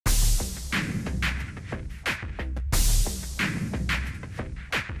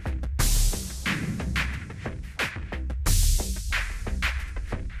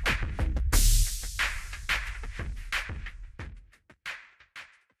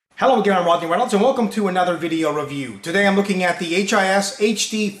Hello again, I'm Rodney Reynolds and welcome to another video review. Today I'm looking at the HIS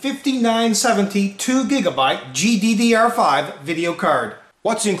HD 5970 2GB GDDR5 video card.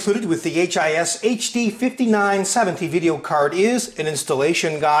 What's included with the HIS HD 5970 video card is an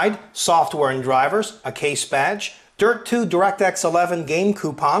installation guide, software and drivers, a case badge, Dirt 2 DirectX 11 game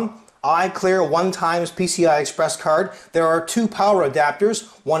coupon, iClear 1x PCI Express card. There are two power adapters,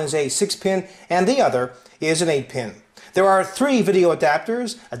 one is a 6-pin and the other is an 8-pin. There are three video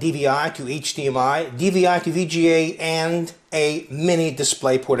adapters, a DVI to HDMI, DVI to VGA, and a mini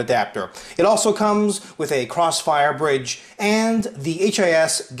DisplayPort adapter. It also comes with a Crossfire bridge and the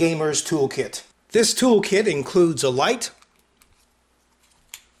HIS Gamers Toolkit. This toolkit includes a light,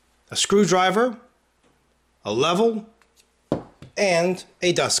 a screwdriver, a level, and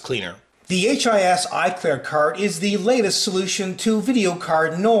a dust cleaner. The HIS iClear card is the latest solution to video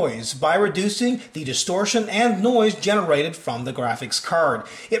card noise by reducing the distortion and noise generated from the graphics card.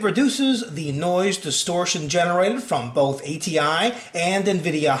 It reduces the noise distortion generated from both ATI and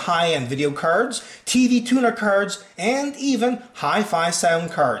NVIDIA high-end video cards, TV tuner cards, and even hi-fi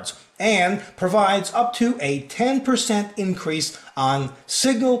sound cards, and provides up to a 10% increase on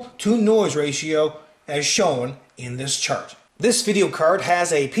signal-to-noise ratio as shown in this chart. This video card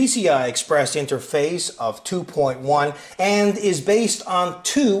has a PCI Express interface of 2.1 and is based on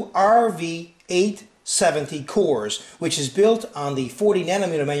two RV870 cores, which is built on the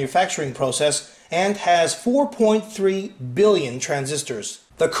 40nm manufacturing process and has 4.3 billion transistors.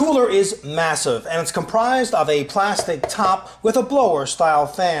 The cooler is massive and it's comprised of a plastic top with a blower style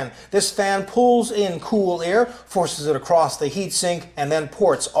fan. This fan pulls in cool air, forces it across the heatsink, and then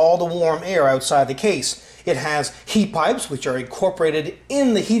ports all the warm air outside the case. It has heat pipes which are incorporated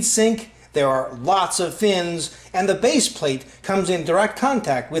in the heatsink. There are lots of fins, and the base plate comes in direct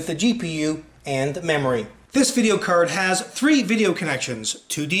contact with the GPU and memory. This video card has three video connections,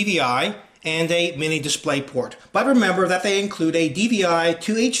 two DVI and a mini DisplayPort. But remember that they include a DVI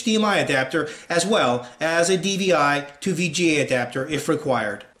to HDMI adapter as well as a DVI to VGA adapter if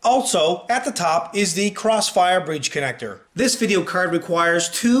required. Also, at the top is the Crossfire bridge connector. This video card requires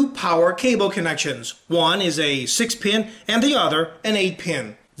two power cable connections. One is a 6-pin and the other an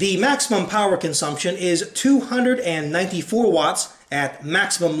 8-pin. The maximum power consumption is 294 watts at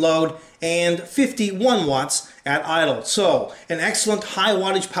maximum load and 51 watts at idle. So, an excellent high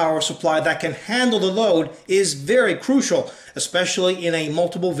wattage power supply that can handle the load is very crucial, especially in a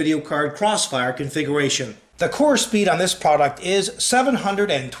multiple video card Crossfire configuration. The core speed on this product is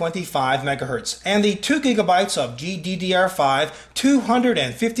 725 MHz, and the 2GB of GDDR5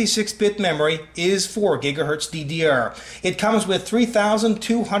 256-bit memory is 4 GHz DDR. It comes with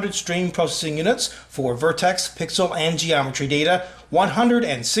 3,200 stream processing units for vertex, pixel, and geometry data,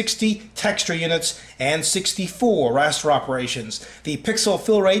 160 texture units, and 64 raster operations. The pixel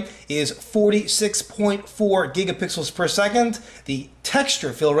fill rate is 46.4 gigapixels per second. The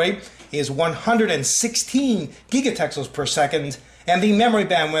texture fill rate is 116 gigatexels per second, and the memory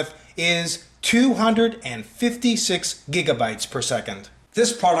bandwidth is 256 gigabytes per second.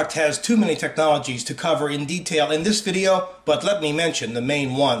 This product has too many technologies to cover in detail in this video, but let me mention the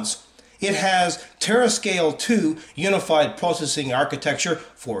main ones. It has Terascale 2 unified processing architecture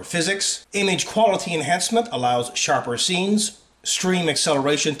for physics. Image quality enhancement allows sharper scenes. Stream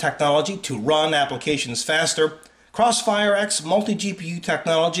acceleration technology to run applications faster. Crossfire X multi-GPU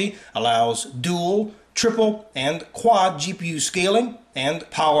technology allows dual, triple, and quad GPU scaling, and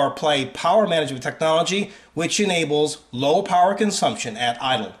PowerPlay power management technology, which enables low power consumption at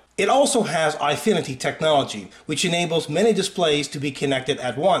idle. It also has Eyefinity technology, which enables many displays to be connected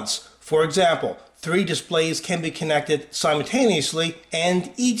at once. For example, 3 displays can be connected simultaneously,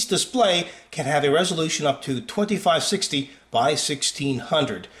 and each display can have a resolution up to 2560 by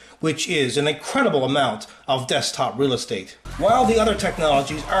 1600, which is an incredible amount of desktop real estate. While the other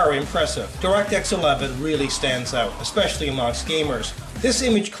technologies are impressive, DirectX 11 really stands out, especially amongst gamers. This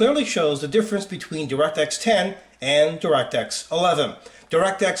image clearly shows the difference between DirectX 10 and DirectX 11.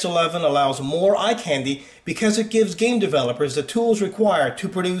 DirectX 11 allows more eye candy because it gives game developers the tools required to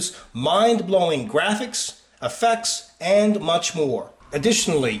produce mind-blowing graphics, effects, and much more.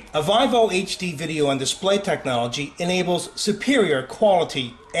 Additionally, a Vivo HD video and display technology enables superior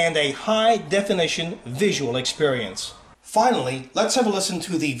quality and a high-definition visual experience. Finally, let's have a listen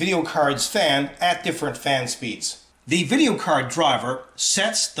to the video card's fan at different fan speeds. The video card driver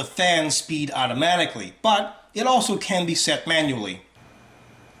sets the fan speed automatically, but it also can be set manually.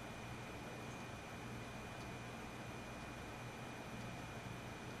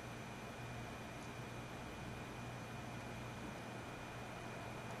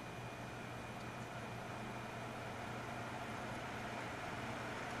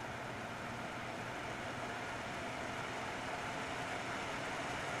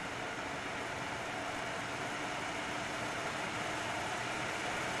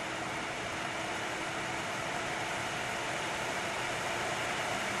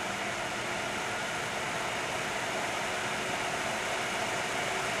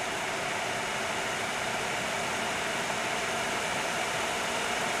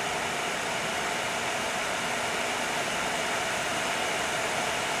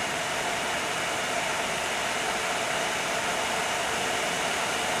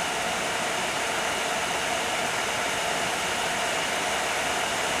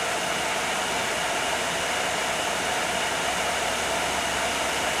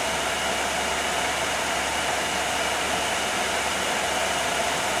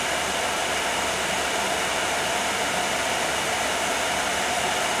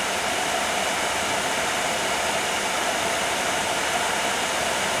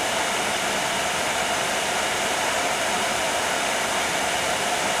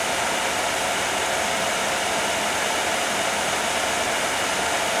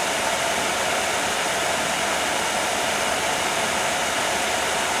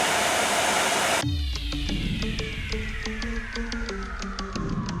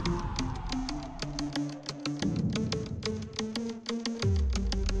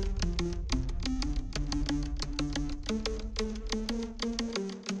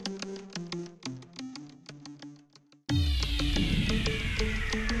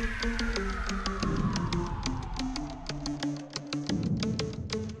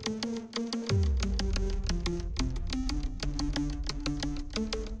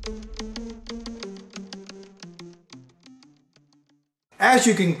 As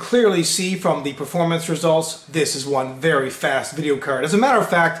you can clearly see from the performance results, this is one very fast video card. As a matter of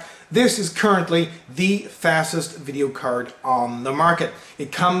fact, this is currently the fastest video card on the market.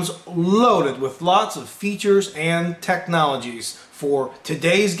 It comes loaded with lots of features and technologies for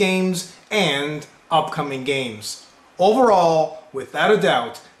today's games and upcoming games. Overall, without a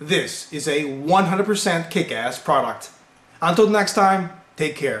doubt, this is a 100% kick-ass product. Until next time,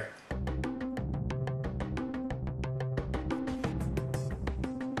 take care.